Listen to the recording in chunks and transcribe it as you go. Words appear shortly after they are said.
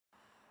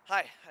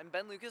Hi, I'm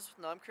Ben Lucas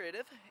with Nom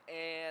Creative,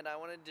 and I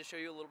wanted to show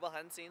you a little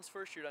behind the scenes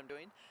for a shoot I'm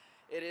doing.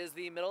 It is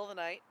the middle of the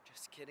night,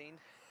 just kidding.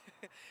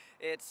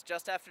 It's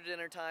just after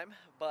dinner time,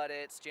 but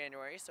it's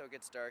January, so it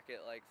gets dark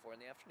at like 4 in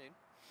the afternoon.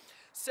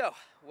 So,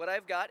 what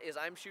I've got is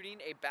I'm shooting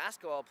a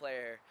basketball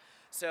player.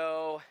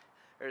 So,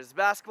 there's a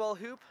basketball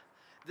hoop.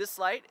 This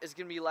light is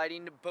going to be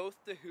lighting both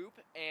the hoop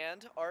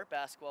and our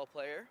basketball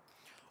player.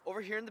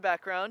 Over here in the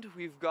background,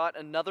 we've got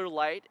another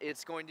light.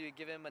 It's going to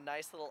give him a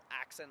nice little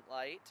accent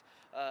light,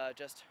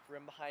 just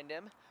rim behind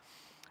him.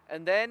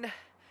 And then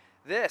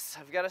this,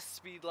 I've got a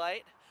speed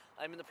light.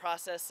 I'm in the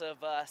process of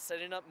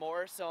setting up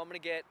more, so I'm gonna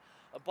get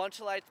a bunch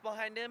of lights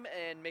behind him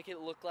and make it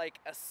look like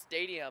a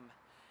stadium.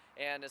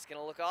 And it's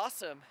gonna look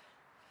awesome.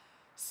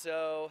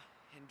 So,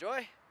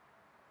 enjoy.